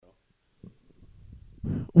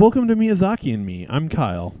Welcome to Miyazaki and Me. I'm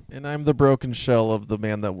Kyle. And I'm the broken shell of the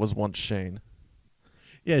man that was once Shane.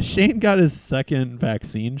 Yeah, Shane got his second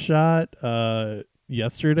vaccine shot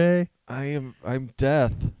yesterday. I'm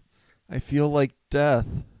death. I feel like death.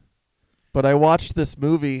 But I watched this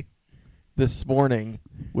movie this morning,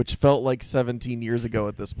 which felt like 17 years ago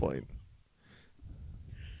at this point.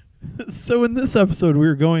 So in this episode,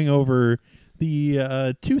 we're going over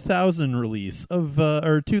the 2000 release of,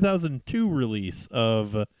 or 2002 release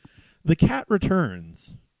of The Cat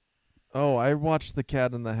Returns. Oh, I watched The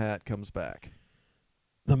Cat in the Hat Comes Back.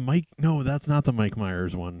 No, that's not the Mike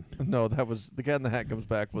Myers one. No, that was The Cat in the Hat Comes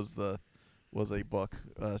Back was a book,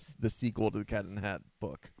 the sequel to the Cat in the Hat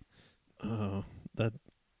book. Oh,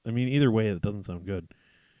 either way, it doesn't sound good.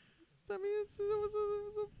 I mean, it was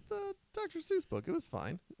a Dr. Seuss book. It was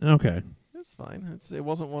fine. Okay. It's fine. It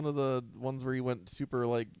wasn't one of the ones where he went super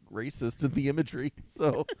like racist in the imagery.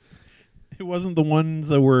 So It wasn't the ones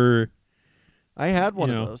that were. I had one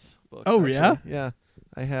You know. of those books. Oh, actually. yeah? Yeah.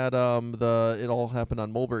 I had It All Happened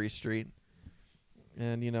on Mulberry Street.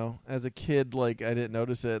 And as a kid, like, I didn't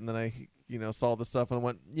notice it, and then I saw the stuff and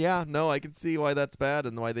went, yeah, no, I can see why that's bad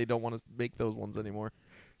and why they don't want to make those ones anymore.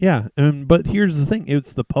 Yeah, but here's the thing: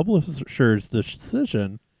 it's the publisher's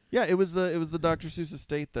decision. Yeah, it was the Dr. Seuss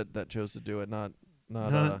estate that chose to do it, not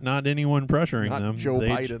anyone pressuring not them. Joe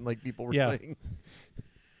Biden, like people were saying.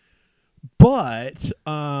 But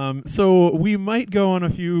so we might go on a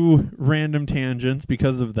few random tangents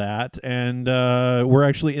because of that, and we're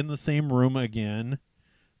actually in the same room again.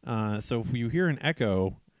 So if you hear an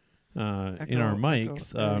echo in our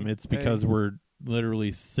mics, it's because we're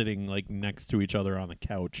literally sitting like next to each other on the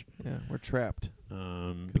couch. Yeah, we're trapped.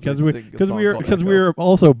 Because we're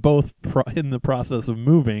also both in the process of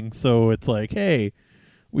moving, so it's like, hey,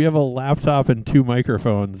 we have a laptop and two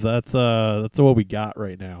microphones. That's what we got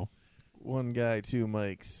right now. One guy, two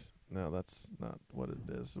mics. No, that's not what it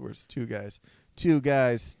is. Where's two guys? Two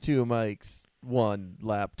guys, two mics, one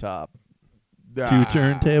laptop. Two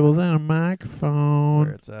turntables and a microphone.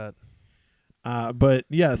 Where it's at. But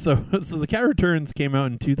yeah, so The Cat Returns came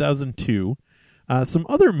out in 2002. Some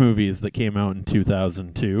other movies that came out in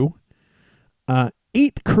 2002.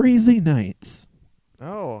 8 Crazy Nights.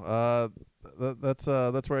 Oh, that's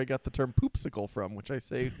where I got the term poopsicle from, which I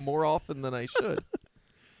say more often than I should.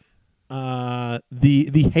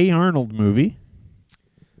 The Hey Arnold movie.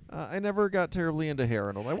 I never got terribly into Hey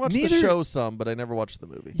Arnold. I watched the show some, but I never watched the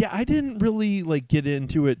movie. Yeah, I didn't really get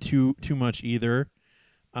into it too much either.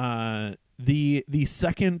 The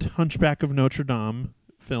second Hunchback of Notre Dame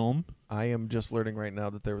film. I am just learning right now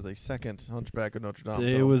that there was a second Hunchback of Notre Dame.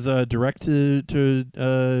 It was direct to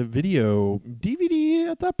video DVD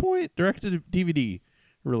at that point. Direct to DVD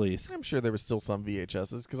release. I'm sure there was still some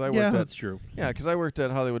VHSs because that's true. Yeah, because I worked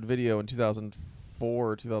at Hollywood Video in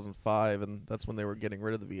 2004 or 2005, and that's when they were getting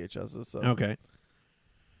rid of the VHSs. So. Okay.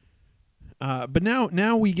 But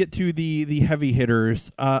now we get to the heavy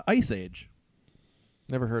hitters. Ice Age.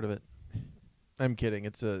 Never heard of it. I'm kidding.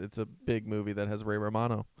 It's a big movie that has Ray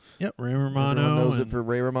Romano. Yep, Ray Romano. Everyone knows it for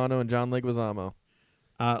Ray Romano and John Leguizamo.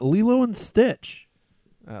 Lilo and Stitch.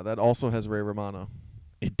 That also has Ray Romano.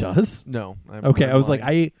 It does? No. I was lying.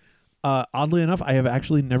 Like, oddly enough, I have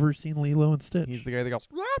actually never seen Lilo and Stitch. He's the guy that goes,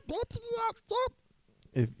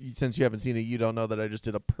 since you haven't seen it, you don't know that I just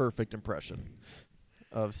did a perfect impression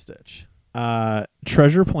of Stitch.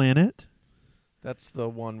 Treasure Planet. That's the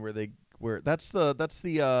one that's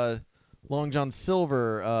the Long John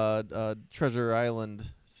Silver Treasure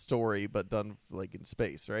Island story, but done like in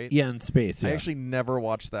space, right? Yeah, in space. Yeah. I actually never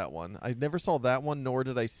watched that one. I never saw that one, nor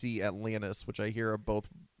did I see Atlantis, which I hear are both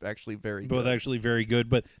actually very good,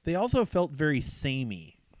 but they also felt very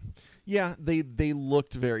samey. Yeah, they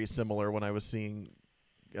looked very similar when I was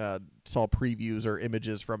saw previews or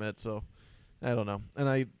images from it. So I don't know,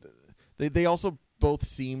 and they also both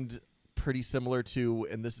seemed pretty similar to,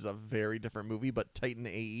 and this is a very different movie, but Titan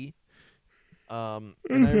AE. And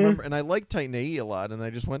I remember, and I liked Titan AE a lot, and I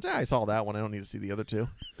just went, I saw that one. I don't need to see the other two.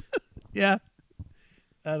 Yeah,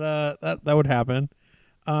 that would happen.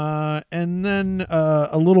 And then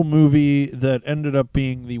a little movie that ended up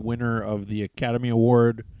being the winner of the Academy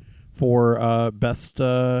Award for best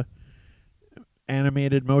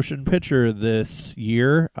animated motion picture this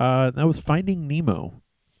year. That was Finding Nemo.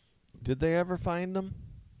 Did they ever find him?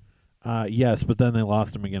 Yes, but then they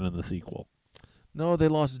lost him again in the sequel. No, they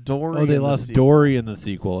lost Dory. Oh, they lost Dory in the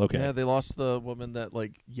sequel. Okay. Yeah, they lost the woman that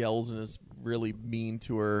like yells and is really mean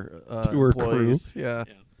to her crew. Yeah.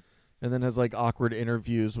 And then has like awkward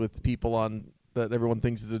interviews with people on that everyone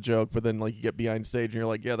thinks is a joke, but then like you get behind stage and you're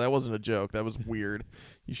like, yeah, that wasn't a joke. That was weird.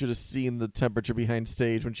 You should have seen the temperature behind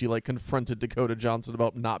stage when she like confronted Dakota Johnson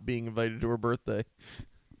about not being invited to her birthday.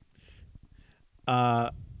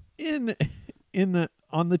 In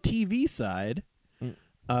on the TV side,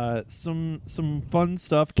 some fun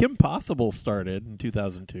stuff. Kim Possible started in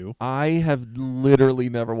 2002. I have literally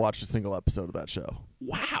never watched a single episode of that show.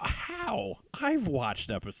 Wow, how? I've watched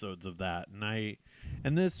episodes of that,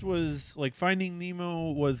 and this was like Finding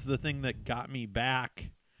Nemo was the thing that got me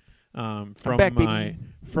back from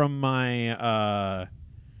my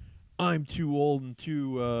I'm too old and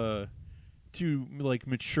too like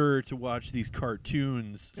mature to watch these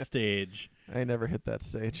cartoons stage. I never hit that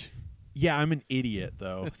stage. Yeah, I'm an idiot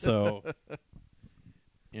though. So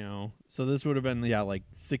so this would have been like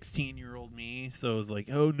 16-year-old me. So it was like,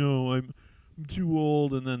 oh no, I'm too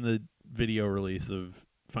old. And then the video release of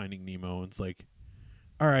Finding Nemo, and it's like,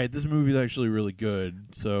 all right, this movie's actually really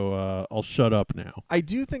good. So I'll shut up now. I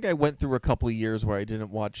do think I went through a couple of years where I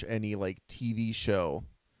didn't watch any like TV show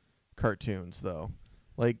cartoons though.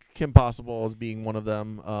 Like Kim Possible as being one of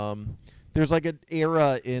them. There's like an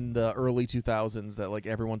era in the early 2000s that like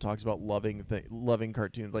everyone talks about loving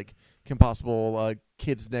cartoons, like Kim Possible,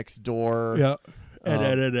 Kids Next Door. Yeah,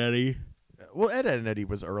 Ed, Ed, Eddie. Well, Ed, Ed, and Eddie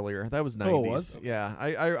was earlier. That was 90s. Oh, was it? Yeah,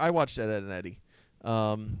 I watched Ed, Ed, and Eddie.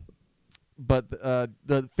 But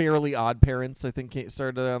the Fairly Odd Parents, I think,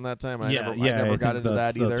 started around that time. I never got into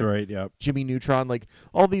that either. That's right. Yeah. Jimmy Neutron, like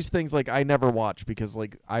all these things, like I never watched because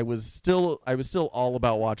like I was still all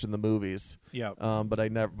about watching the movies. Yeah. But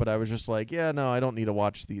I was just like, yeah, no, I don't need to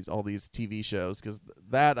watch all these TV shows because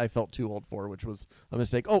that I felt too old for, which was a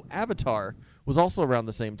mistake. Oh, Avatar was also around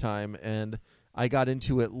the same time, and I got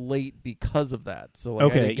into it late because of that. So like,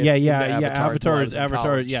 okay, Avatar is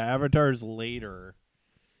college. Avatar's later.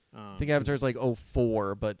 I think Avatar's like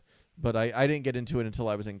 2004, but I didn't get into it until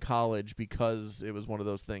I was in college because it was one of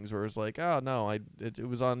those things where it was like, oh no, it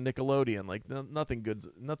was on Nickelodeon. Like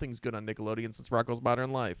nothing's good on Nickelodeon since Rocko's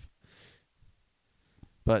Modern Life.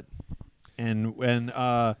 But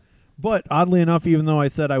but oddly enough, even though I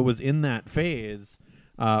said I was in that phase,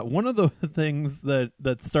 one of the things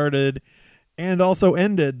that started and also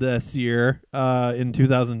ended this year in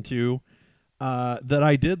 2002 that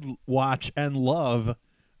I did watch and love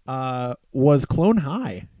was Clone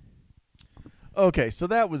High. Okay, so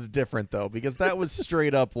that was different though, because that was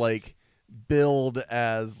straight up like billed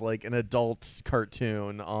as like an adult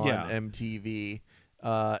cartoon on MTV.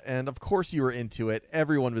 And of course you were into it.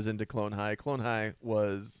 Everyone was into Clone High. Clone High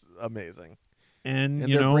was amazing. And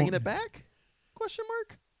they're bringing it back? Question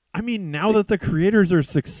mark? I mean, now that the creators are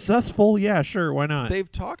successful, yeah, sure, why not?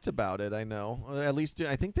 They've talked about it, I know. At least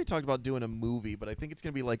I think they talked about doing a movie, but I think it's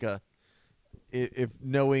going to be like if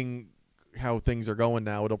knowing how things are going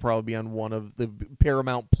now, it'll probably be on one of the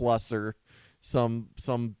Paramount Plus or some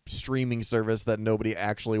streaming service that nobody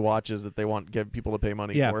actually watches that they want to get people to pay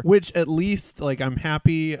money for. Which at least, like, I'm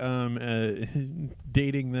happy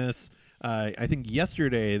dating this. I think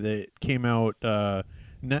yesterday that came out,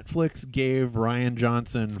 Netflix gave Rian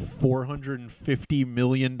Johnson $450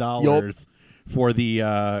 million for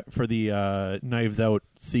the Knives Out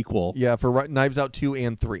sequel. Yeah, for Knives Out 2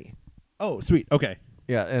 and 3. Oh, sweet. Okay.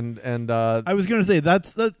 Yeah, and I was gonna say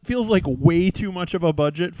that feels like way too much of a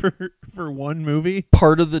budget for one movie.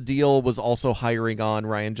 Part of the deal was also hiring on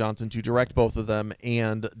Rian Johnson to direct both of them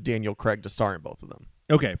and Daniel Craig to star in both of them.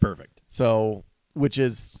 Okay, perfect. So, which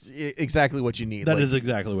is exactly what you need. That is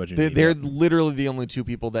exactly what you need. They're literally the only two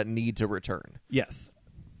people that need to return. Yes.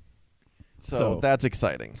 So that's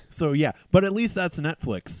exciting. So yeah, but at least that's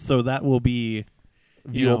Netflix. So that will be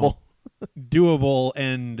viewable. Doable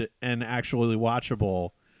and actually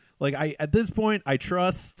watchable. Like at this point I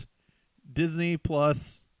trust Disney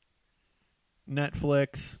Plus,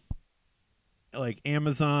 Netflix, like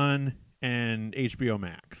Amazon and HBO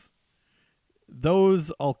Max.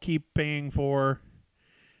 Those I'll keep paying for.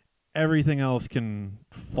 Everything else can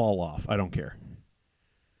fall off. I don't care.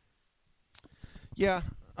 Yeah.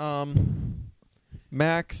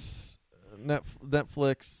 Max,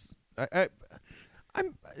 Netflix,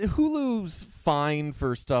 Hulu's fine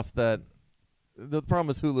for stuff that the problem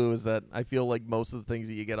with Hulu is that I feel like most of the things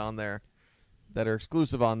that you get on there that are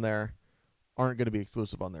exclusive on there aren't going to be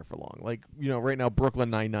exclusive on there for long. Like, right now Brooklyn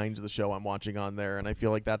Nine-Nine's the show I'm watching on there, and I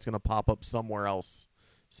feel like that's going to pop up somewhere else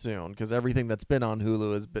soon because everything that's been on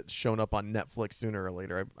Hulu has been shown up on Netflix sooner or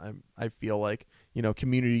later. I feel like,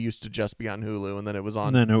 Community used to just be on Hulu, and then it was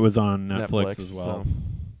on Netflix as well.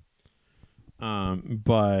 So.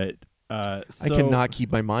 But I cannot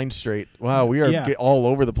keep my mind straight. Wow, we are Yeah. all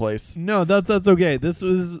over the place. No, that's okay. This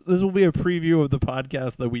will be a preview of the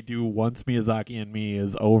podcast that we do once Miyazaki and Me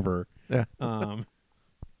is over. Yeah.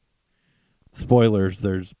 Spoilers,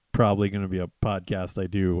 there's probably going to be a podcast I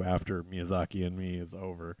do after Miyazaki and Me is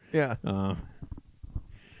over. Yeah.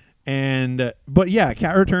 But yeah,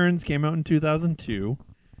 Cat Returns came out in 2002.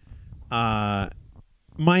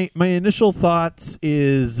 My initial thoughts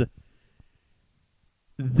is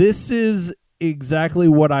this is exactly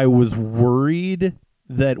what I was worried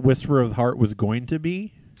that Whisper of the Heart was going to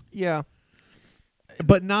be, Yeah.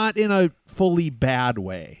 but not in a fully bad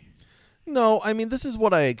way. No, I mean, this is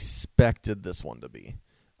what I expected this one to be.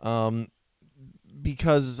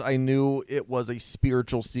 Because I knew it was a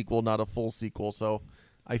spiritual sequel, not a full sequel, so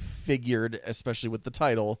I figured, especially with the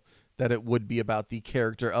title, that it would be about the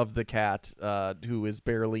character of the cat who is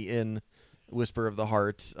barely in Whisper of the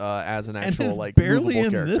Heart as an actual, and is like, barely movable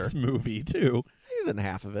in character. this movie, too. He's in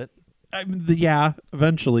half of it. Yeah,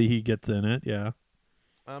 eventually he gets in it, yeah.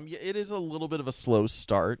 Yeah, it is a little bit of a slow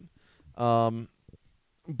start. But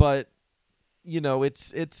you know, it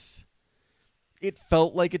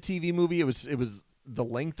felt like a TV movie. It was the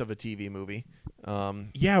length of a TV movie.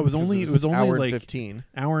 Yeah, it was only hour like and 15.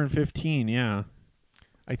 Hour and 15, yeah.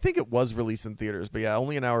 I think it was released in theaters, but yeah,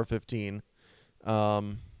 only an hour 15.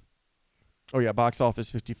 Oh yeah, box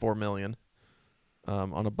office 54 million.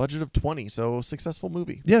 On a budget of 20, so successful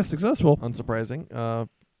movie. Yeah, successful. Unsurprising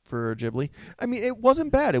for Ghibli. I mean, it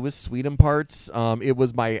wasn't bad. It was sweet in parts. It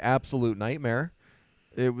was my absolute nightmare.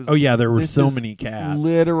 It was. Oh yeah, there were this so is many cats.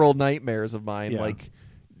 Literal nightmares of mine. Yeah. Like,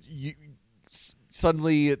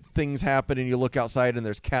 suddenly things happen and you look outside and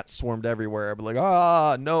there's cats swarmed everywhere. But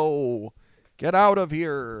like, no, get out of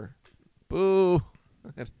here, boo.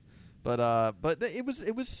 But it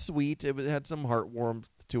was sweet. It had some heartwarmth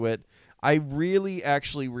to it. I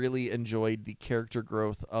actually really enjoyed the character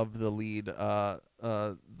growth of the lead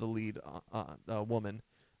woman.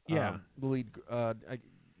 Yeah. The lead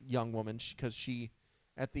young woman, because she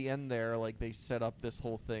at the end there, like, they set up this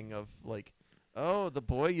whole thing of like, oh, the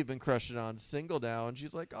boy you've been crushing on single now, and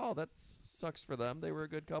she's like, oh, that sucks for them. They were a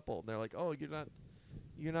good couple. And they're like, oh,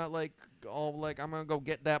 you're not like all like, I'm gonna go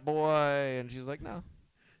get that boy, and she's like, no.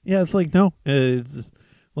 Yeah, it's like, no, it's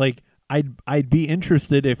like I'd be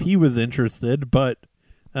interested if he was interested, but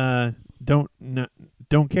don't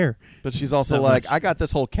care. But she's also Not like, much. I got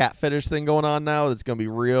this whole cat fetish thing going on now that's gonna be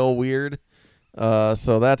real weird.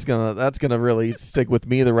 So that's gonna really stick with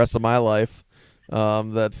me the rest of my life.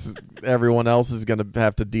 That's everyone else is gonna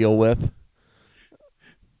have to deal with.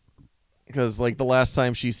 Because like the last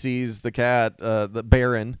time she sees the cat, the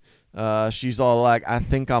Baron, she's all like, I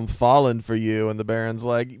think I'm falling for you, and the Baron's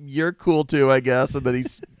like, you're cool too, I guess. And then he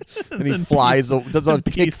flies, does a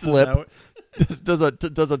kickflip, does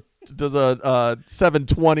a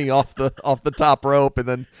 720 off the top rope, and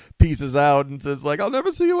then pieces out and says like, I'll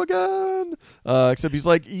never see you again. Except he's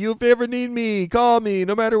like, if you ever need me, call me,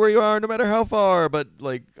 no matter where you are, no matter how far. But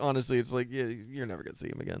like, honestly, it's like, yeah, you're never gonna see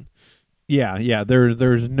him again. Yeah.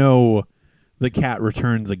 There's no the cat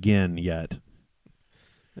returns again yet.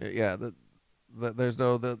 Yeah, there's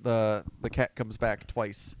no the cat comes back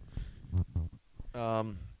twice.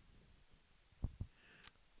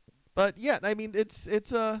 But yeah, I mean, it's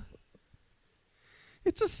a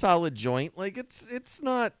solid joint. Like it's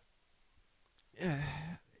not.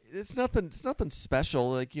 It's nothing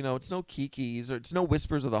special. Like, you know, it's no Kikis or it's no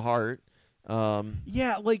Whispers of the Heart.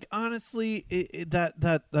 Yeah, like honestly,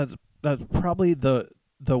 that's probably the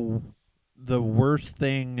worst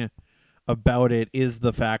thing about it is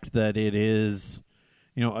the fact that it is,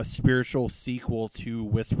 you know, a spiritual sequel to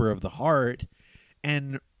Whisper of the Heart,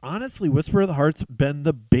 and honestly, Whisper of the Heart's been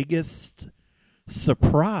the biggest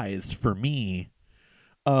surprise for me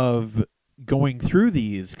of going through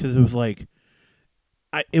these, because it was like,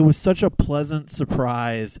 it was such a pleasant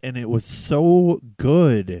surprise, and it was so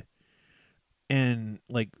good, and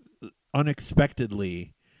like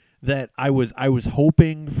unexpectedly, that I was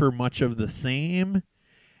hoping for much of the same,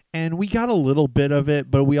 and we got a little bit of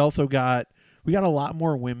it, but we also got a lot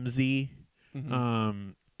more whimsy. Mm-hmm.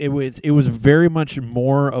 It was very much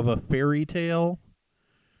more of a fairy tale.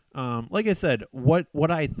 Like I said, what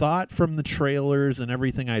I thought from the trailers and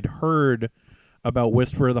everything I'd heard about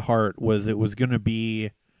Whisper of the Heart was it was going to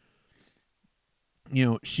be, you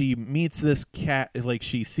know, she meets this cat, like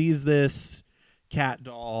she sees this cat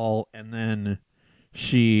doll, and then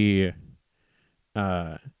she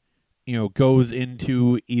you know, goes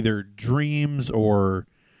into either dreams or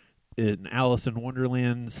an Alice in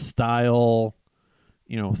Wonderland style,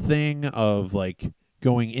 you know, thing of like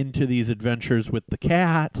going into these adventures with the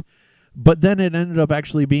cat. but then it ended up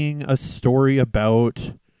actually being a story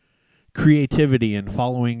about creativity and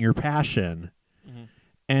following your passion.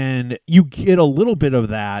 And you get a little bit of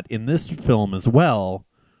that in this film as well,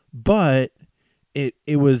 but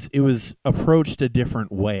it was approached a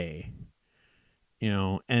different way,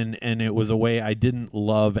 and it was a way I didn't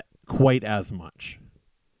love quite as much.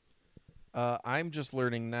 I'm just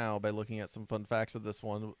learning now by looking at some fun facts of this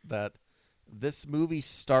one that this movie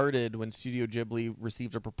started when Studio Ghibli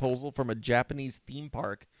received a proposal from a Japanese theme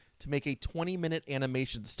park to make a 20-minute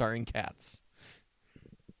animation starring cats.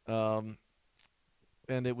 And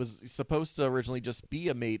it was supposed to originally just be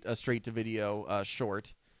a straight-to-video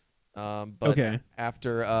short. But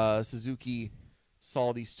after Suzuki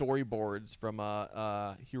saw the storyboards from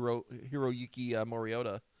Hiroyuki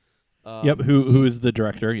Moriyota. Who is the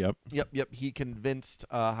director? Yep. He convinced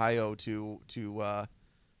Hayao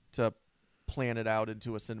to plan it out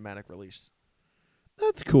into a cinematic release.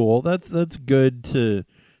 That's cool. That's good to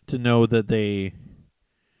know that they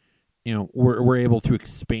were able to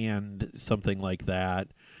expand something like that.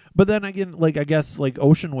 But then again, I guess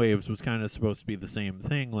Ocean Waves was kind of supposed to be the same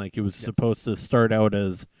thing. It was supposed to start out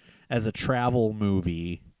as a travel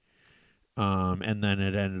movie, and then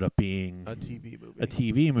it ended up being a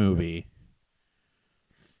TV movie.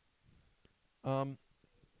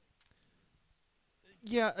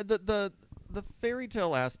 The fairy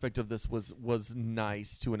tale aspect of this was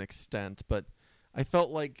nice to an extent, but I felt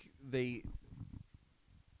like they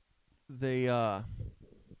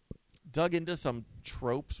dug into some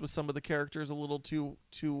tropes with some of the characters a little too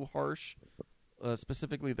harsh,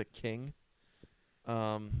 specifically the king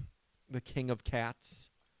of cats,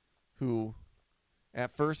 who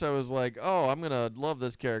at first I was like, oh, I'm gonna love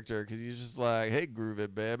this character because he's just like, hey, groove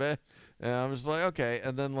it, baby, and I'm just like, okay,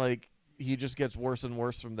 and then he just gets worse and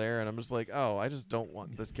worse from there, and I'm just like, oh, I just don't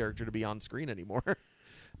want this character to be on screen anymore.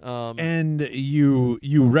 And you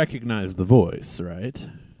recognize the voice, right?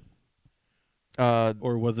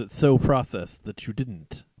 Or was it so processed that you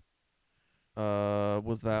didn't?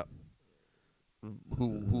 Was that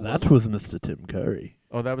who? That was Mr. Tim Curry.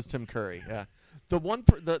 Oh, that was Tim Curry. Yeah, the one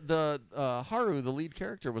Haru, the lead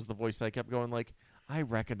character, was the voice I kept going I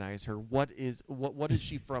recognize her. What is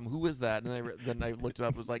she from? Who is that? And then I looked it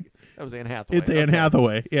up. It was that was Anne Hathaway. It's Anne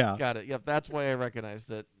Hathaway. Yeah, got it. Yep, that's why I recognized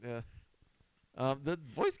it. Yeah. The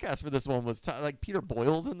voice cast for this one was Peter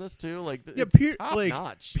Boyle's in this too. Top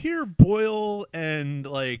notch. Peter Boyle and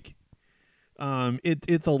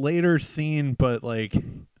it's a later scene, but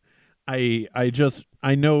I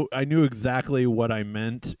knew exactly what I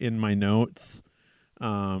meant in my notes,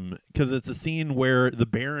 because it's a scene where the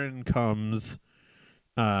Baron comes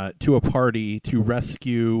to a party to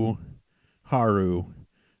rescue Haru,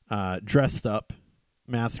 dressed up,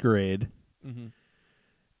 masquerade,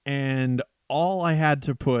 and all I had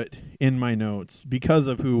to put in my notes, because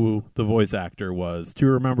of who the voice actor was, to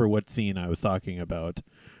remember what scene I was talking about,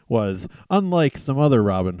 was, unlike some other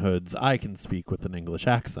Robin Hoods, I can speak with an English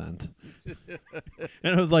accent.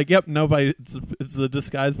 And I was like, yep, nobody, it's a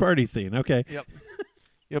disguised party scene. Okay.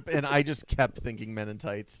 Yep, and I just kept thinking Men in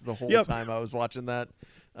Tights the whole time I was watching that.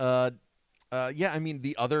 I mean,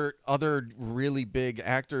 the other really big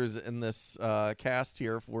actors in this cast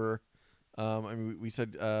here were... we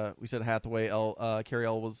said Hathaway, Carrie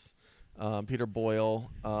Elwes, Peter Boyle,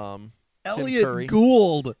 Elliot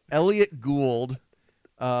Gould,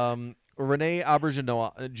 Renee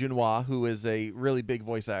Auberjonois, who is a really big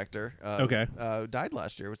voice actor. Died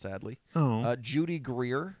last year, sadly. Judy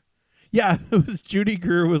Greer. Yeah, it was Judy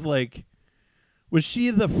Greer. Was she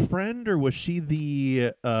the friend or was she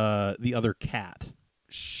the other cat?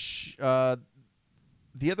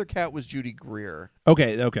 The other cat was Judy Greer.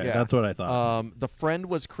 Okay, yeah. That's what I thought. The friend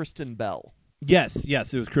was Kristen Bell. Yes,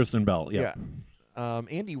 it was Kristen Bell. Yeah.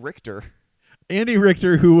 Andy Richter. Andy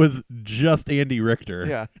Richter, who was just Andy Richter.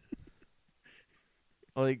 Yeah.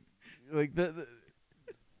 The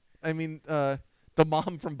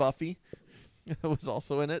mom from Buffy was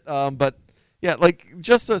also in it. But yeah,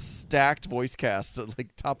 just a stacked voice cast,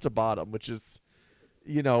 top to bottom, which is,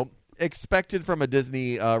 expected from a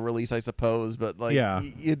Disney release, I suppose, but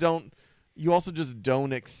you also just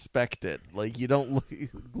don't expect it. You don't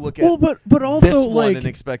look at but also this one and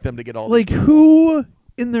expect them to get all these people. Who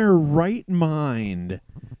in their right mind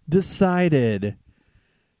decided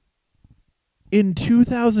in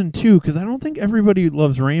 2002, because I don't think Everybody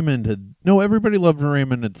Loves Raymond had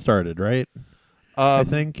started, right? I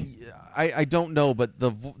think I don't know, but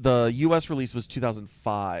the U.S. release was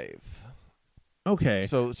 2005. Okay.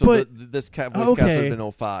 So this voice cast would have been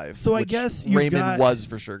 2005. So I guess Raymond was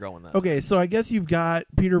for sure going that. Okay, so I guess you've got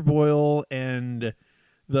Peter Boyle and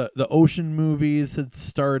the Ocean movies had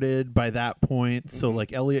started by that point, so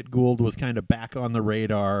like Elliot Gould was kind of back on the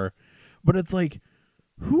radar. But it's like,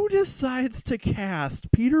 who decides to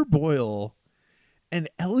cast Peter Boyle and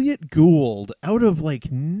Elliot Gould out of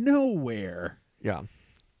like nowhere? Yeah.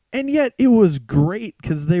 And yet it was great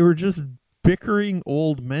because they were just bickering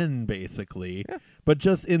old men, basically, but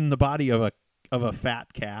just in the body of a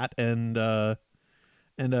fat cat and a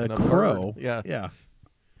crow. Bird. Yeah. Yeah.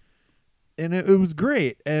 And it was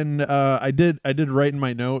great. And I did write in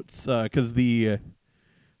my notes because the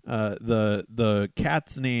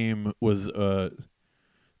cat's name was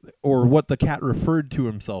or what the cat referred to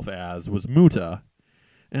himself as was Muta.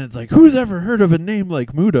 And it's like, who's ever heard of a name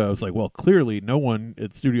like Muta? I was like, well, clearly no one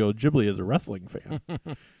at Studio Ghibli is a wrestling fan.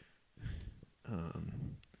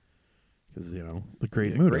 Because, the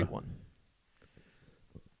great Muta. Great one.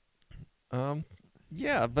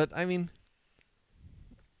 Yeah, but I mean,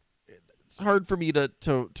 it's hard for me to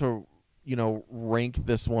rank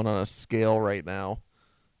this one on a scale right now.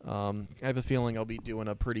 I have a feeling I'll be doing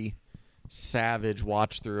a pretty savage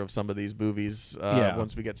watch through of some of these movies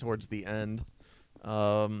once we get towards the end.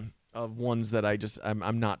 Of ones that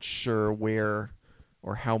I'm not sure where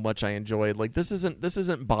or how much I enjoyed. Like this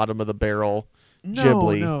isn't bottom of the barrel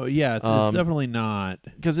Ghibli. No, yeah, it's definitely not,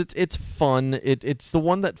 because it's fun. It's the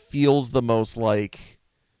one that feels the most like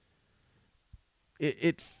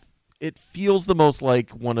it feels the most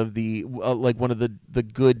like one of the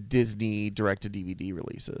good Disney direct-to-DVD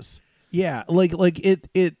releases. Yeah, like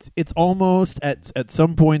it's almost at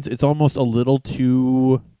some points it's almost a little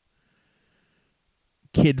too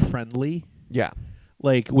kid friendly. Yeah.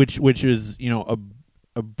 Like which is,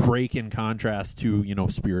 a break in contrast to,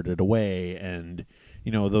 Spirited Away and,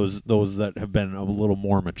 those that have been a little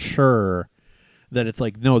more mature, that it's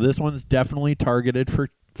like, no, this one's definitely targeted for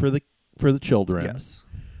the children. Yes.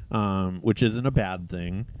 Which isn't a bad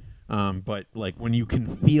thing. But like when you can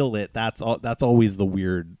feel it, that's always the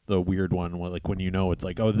weird one. Like when it's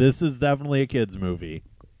like, oh, this is definitely a kid's movie.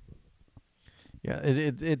 Yeah,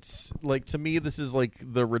 it's like, to me, this is like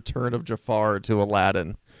the return of Jafar to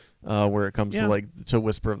Aladdin, where it comes to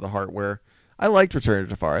Whisper of the Heart, where I liked Return of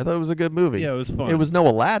Jafar. I thought it was a good movie. Yeah, it was fun. It was no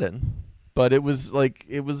Aladdin, but it was like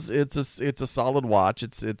it's a solid watch.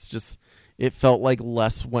 It's just, it felt like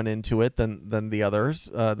less went into it than the others,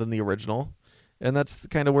 than the original, and that's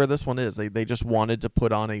kind of where this one is. They just wanted to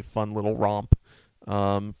put on a fun little romp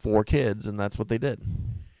for kids, and that's what they did.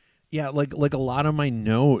 Yeah, like a lot of my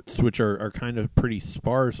notes, which are kind of pretty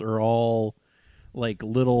sparse, are all like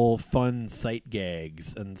little fun sight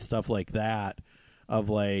gags and stuff like that. Of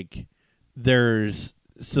like,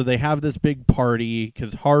 so they have this big party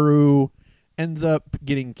because Haru ends up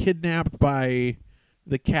getting kidnapped by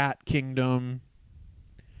the Cat Kingdom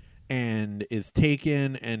and is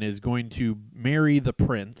taken and is going to marry the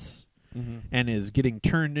prince, and is getting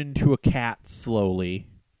turned into a cat slowly.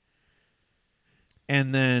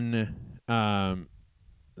 And then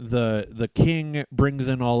the king brings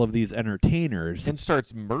in all of these entertainers and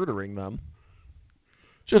starts murdering them.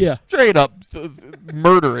 Just straight up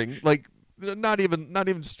murdering, like not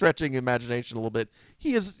even stretching imagination a little bit.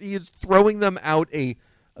 He is throwing them out a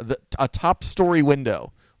top story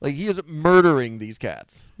window. Like, he is murdering these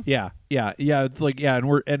cats. Yeah. It's like,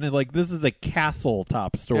 and like this is a castle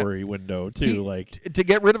top story window too. To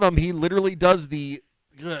get rid of him, he literally does the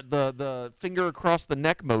finger across the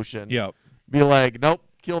neck motion. Yep. Be like, nope,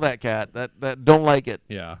 kill that cat. That don't like it.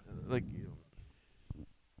 Yeah. Like,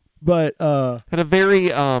 but had a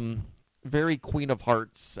very Queen of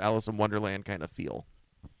Hearts, Alice in Wonderland kind of feel.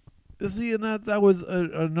 See, and that was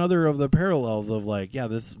another of the parallels of like, yeah,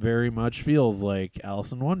 this very much feels like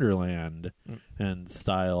Alice in Wonderland and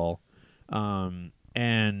style,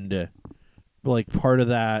 and like part of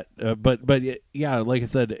that, but yeah, like I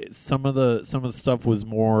said, some of the stuff was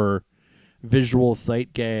more visual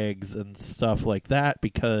sight gags and stuff like that,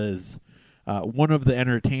 because one of the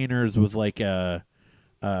entertainers was like a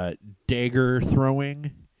dagger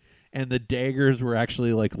throwing, and the daggers were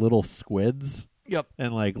actually like little squids. Yep.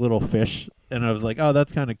 And like little fish, and I was like, oh,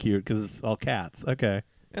 that's kind of cute because it's all cats. Okay.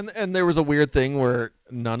 And there was a weird thing where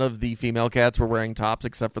none of the female cats were wearing tops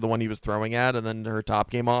except for the one he was throwing at, and then her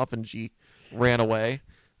top came off and she ran away.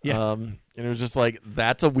 Yeah. And it was just like,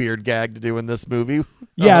 that's a weird gag to do in this movie.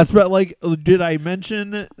 Yes, but like, did I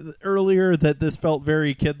mention earlier that this felt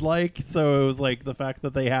very kid-like? So it was like the fact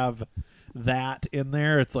that they have that in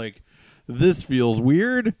there. It's like, this feels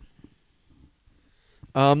weird.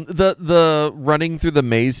 The running through the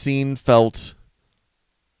maze scene felt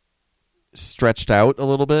stretched out a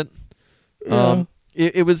little bit.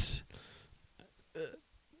 It was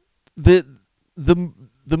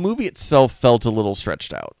the the movie itself felt a little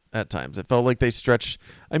stretched out at times. It felt like they stretched.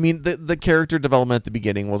 I mean, the character development at the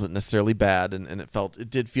beginning wasn't necessarily bad, and it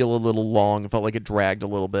did feel a little long. It felt like it dragged a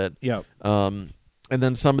little bit. Yeah. And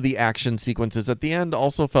then some of the action sequences at the end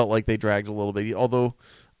also felt like they dragged a little bit. Although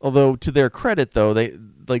to their credit, though, they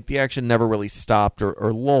like the action never really stopped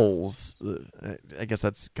or lulls. I guess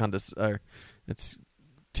that's kind of it's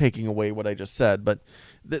taking away what I just said, but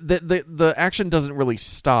the action doesn't really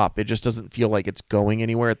stop. It just doesn't feel like it's going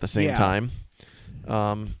anywhere at the same time.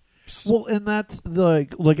 Well, and that's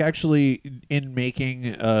like actually in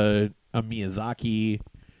making a Miyazaki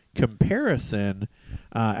comparison,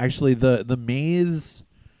 actually the maze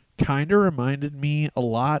kind of reminded me a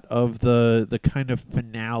lot of the kind of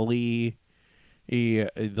finale,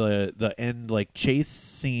 the end like chase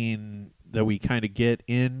scene that we kind of get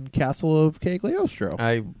in Castle of Cagliostro.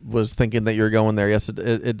 I was thinking that you were going there. Yes,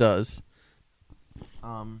 it does.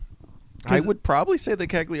 I would probably say the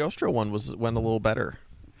Cagliostro one went a little better.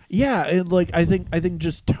 Yeah, and like I think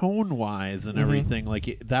just tone wise and everything,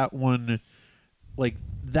 like that one, like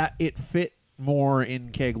that it fit more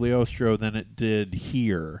in Cagliostro than it did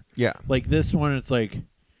here. Yeah, like this one, it's like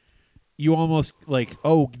you almost like,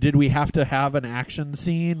 oh, did we have to have an action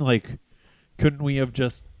scene? Like, couldn't we have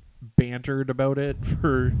just bantered about it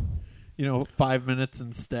for 5 minutes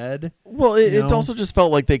instead? Well, it also just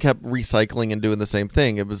felt like they kept recycling and doing the same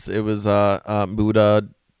thing. It was Muda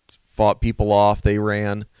fought people off, they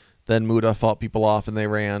ran. Then Muda fought people off and they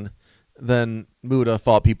ran. Then Muda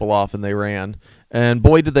fought people off and they ran. And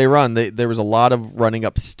boy, did they run! There was a lot of running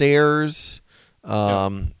upstairs. It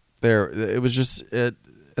was just it.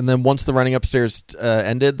 And then once the running upstairs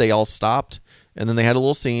ended, they all stopped. And then they had a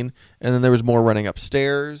little scene. And then there was more running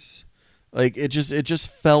upstairs. Like it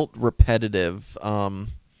just felt repetitive.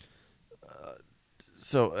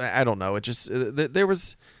 So I don't know. It just there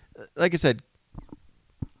was, like I said,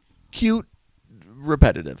 cute,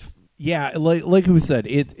 repetitive. Yeah, like we said,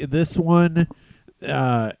 this one,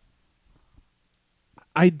 I'd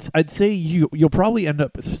say you'll probably end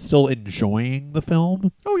up still enjoying the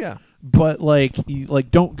film. Oh yeah, but like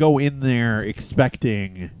don't go in there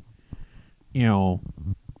expecting,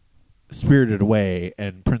 Spirited Away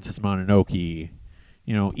and Princess Mononoke,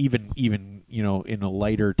 even in a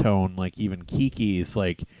lighter tone, like even Kiki's,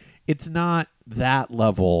 like it's not that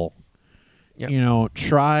level. Yep.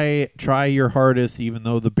 Try your hardest, even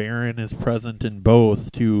though the Baron is present in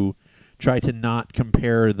both, to try to not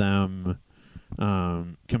compare them.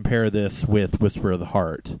 Compare this with Whisper of the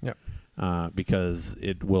Heart. Yep. Because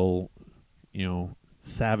it will,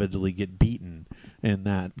 savagely get beaten in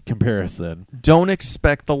that comparison. Don't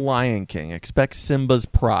expect the Lion King. Expect Simba's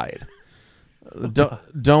pride.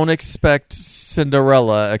 Don't expect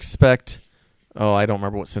Cinderella. Expect. Oh, I don't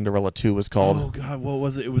remember what Cinderella 2 was called. Oh God, what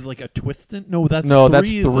was it? It was like a twist in. No, that's that's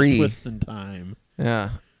 3. Is a twist in time.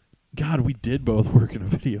 Yeah. God, we did both work in a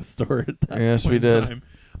video store at that. Yes, point we did. In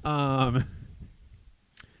time.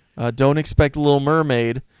 Don't expect Little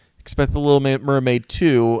Mermaid. Expect the Little Mermaid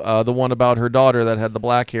 2, the one about her daughter that had the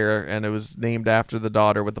black hair, and it was named after the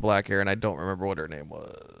daughter with the black hair, and I don't remember what her name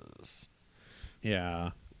was.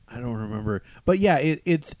 Yeah, I don't remember, but yeah,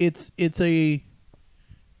 it's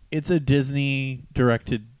a Disney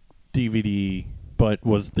directed DVD, but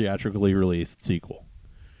was theatrically released sequel.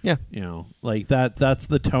 Yeah, like that's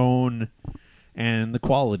the tone and the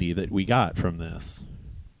quality that we got from this.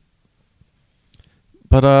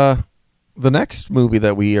 But the next movie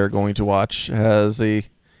that we are going to watch has a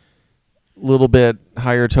little bit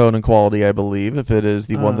higher tone and quality, I believe, if it is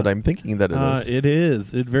the one that I'm thinking that it is. It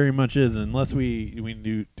is. It very much is, unless we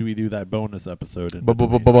do that bonus episode.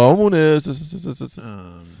 Bonus.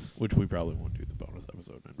 Which we probably won't do the bonus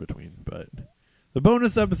episode in between, but the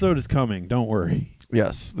bonus episode is coming. Don't worry.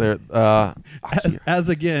 Yes, there. As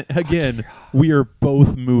again, we are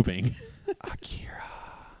both moving. Akira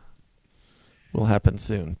will happen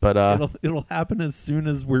soon, but it'll happen as soon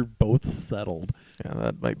as we're both settled. Yeah,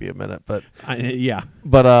 that might be a minute, but yeah.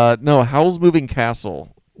 But no, Howl's Moving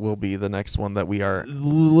Castle will be the next one that we are.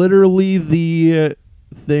 Literally the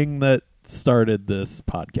thing that started this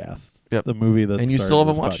podcast. Yep. The movie that. And you still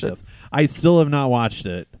haven't watched it. I still have not watched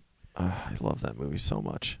it. I love that movie so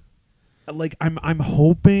much. Like I'm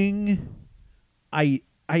hoping. I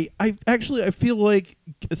actually I feel like,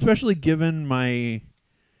 especially given my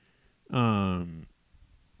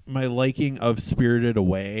my liking of Spirited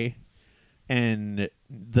Away, and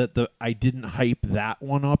that I didn't hype that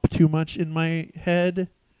one up too much in my head,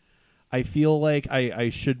 I feel like I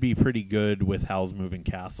should be pretty good with Howl's Moving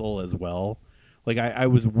Castle as well. Like I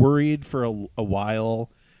was worried for a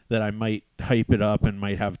while that I might hype it up and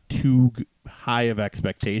might have too high of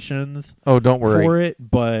expectations Oh, don't worry. for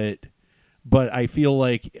it, but I feel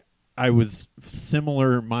like I was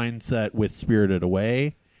similar mindset with Spirited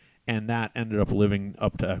Away, and that ended up living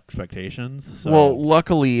up to expectations. So. Well,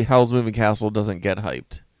 luckily, Howl's Moving Castle doesn't get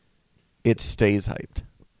hyped; it stays hyped.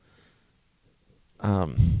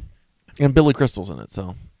 And Billy Crystal's in it,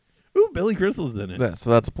 so Ooh, Billy Crystal's in it. yeah, so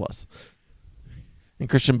that's a plus. And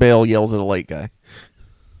Christian Bale yells at a light guy.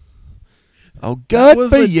 Oh,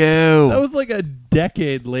 good for you! That was like a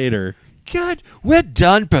decade later. Good, we're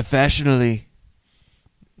done professionally.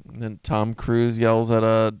 And then Tom Cruise yells at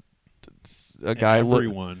a guy.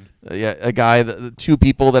 Everyone. A guy. Two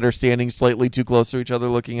people that are standing slightly too close to each other,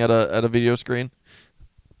 looking at a video screen.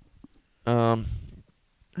 I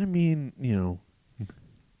mean,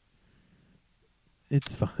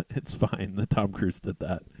 it's fine. It's fine that Tom Cruise did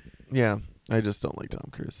that. Yeah, I just don't like Tom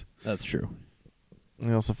Cruise. That's true.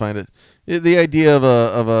 I also find the idea of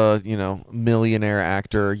a millionaire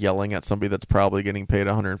actor yelling at somebody that's probably getting paid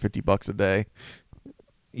 $150 a day.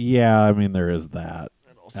 Yeah, I mean there is that.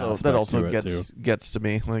 That also gets to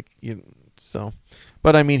me,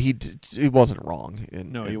 but I mean he wasn't wrong. He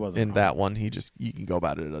wasn't in wrong. that one. You can go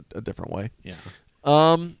about it a different way. Yeah.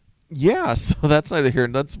 Yeah. So that's neither here.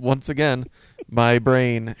 That's once again, my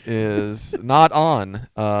brain is not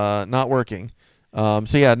working. So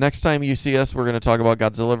yeah, next time you see us, we're going to talk about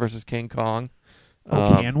Godzilla versus King Kong.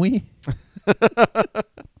 Can we?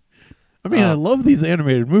 I mean, I love these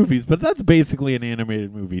animated movies, but that's basically an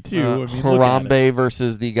animated movie too. I mean, Harambe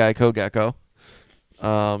versus the Geico Gecko.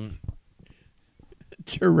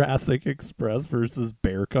 Jurassic Express versus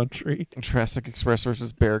Bear Country. Jurassic Express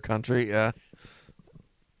versus Bear Country. Yeah.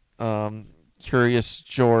 Curious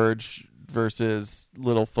George versus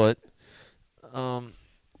Littlefoot.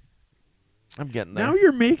 I'm getting there. Now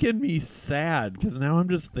you're making me sad because now I'm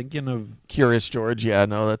just thinking of Curious George. Yeah,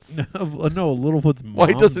 no, that's no Littlefoot's mom.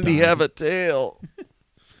 why doesn't he died. have a tail?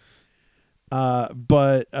 So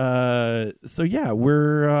yeah,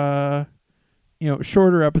 we're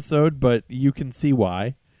shorter episode, but you can see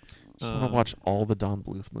why. Just want to watch all the Don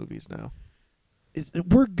Bluth movies now.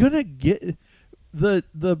 We're gonna get the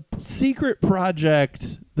secret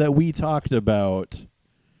project that we talked about.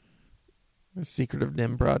 The Secret of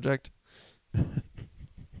NIMH project.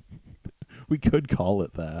 We could call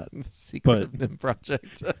it that. Secret of NIMH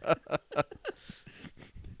project.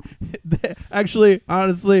 Actually,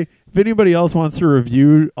 honestly, if anybody else wants to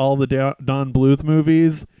review all the Don Bluth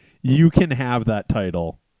movies, you can have that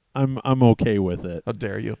title. I'm okay with it. How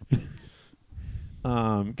dare you?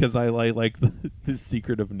 Because I like the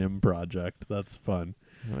Secret of NIMH project. That's fun.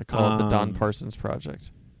 I call it the Don Parsons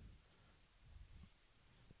project.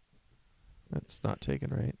 That's not taken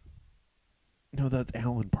right. No, that's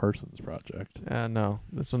Alan Parsons project. No,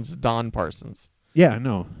 this one's Don Parsons Yeah,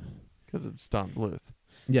 no. because it's Don Bluth.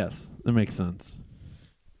 Yes, that makes sense.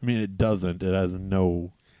 I mean, it doesn't. It has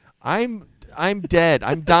no. I'm dead.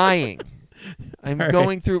 I'm dying. I'm All right.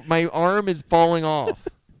 going through. My arm is falling off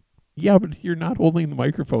Yeah, but you're not holding the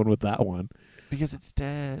microphone with that one. because it's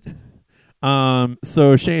dead.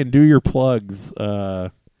 So Shane, do your plugs. All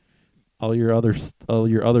your other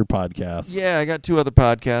podcasts. Yeah, I got two other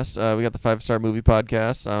podcasts. We got the 5-Star Movie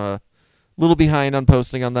Podcast. A little behind on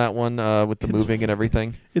posting on that one with the moving and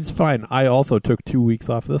everything. It's fine. I also took 2 weeks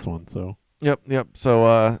off this one, so. Yep.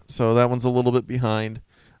 So that one's a little bit behind.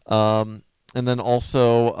 And then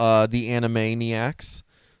also the Animaniacs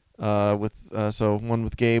with one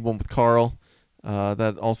with Gabe, one with Carl.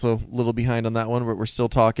 That also a little behind on that one, but we're still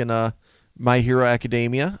talking My Hero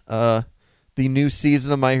Academia. The new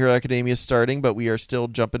season of My Hero Academia is starting, but we are still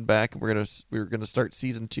jumping back. We're gonna start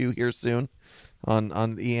season 2 here soon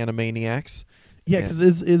on the Animaniacs. Yeah, because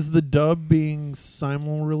is the dub being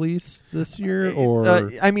simul released this year, or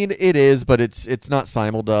I mean it is, but it's not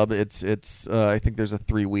simul dub. It's I think there's a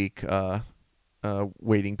 3-week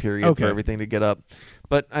waiting period for everything to get up.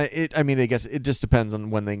 But I guess it just depends on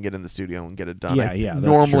when they can get in the studio and get it done. Yeah, that's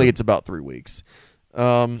normally true. it's about 3 weeks.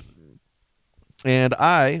 And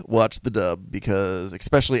I watch the dub because,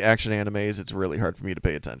 especially action animes, it's really hard for me to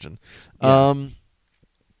pay attention. Yeah.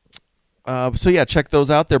 So yeah, check those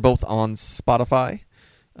out. They're both on Spotify,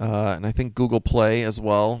 and I think Google Play as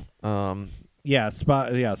well. Spotify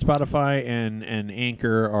and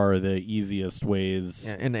Anchor are the easiest ways.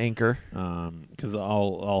 Yeah, and Anchor. Because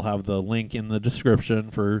I'll have the link in the description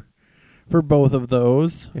for both of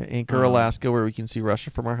those. Yeah, Anchor, Alaska, where we can see Russia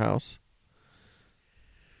from our house.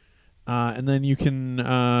 And then you can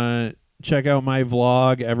check out my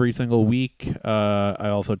vlog every single week. I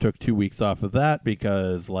also took 2 weeks off of that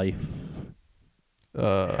because life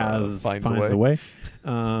finds a way.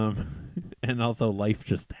 And also life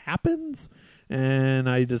just happens. And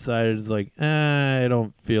I decided it's like, I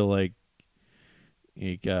don't feel like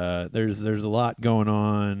there's a lot going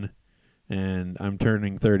on, and I'm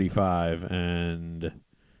turning 35, and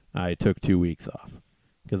I took 2 weeks off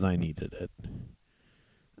because I needed it.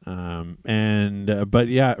 But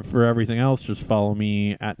yeah, for everything else, just follow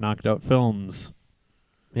me at Knocked Out Films.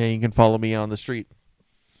 Yeah, you can follow me on the street.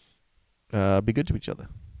 Be good to each other.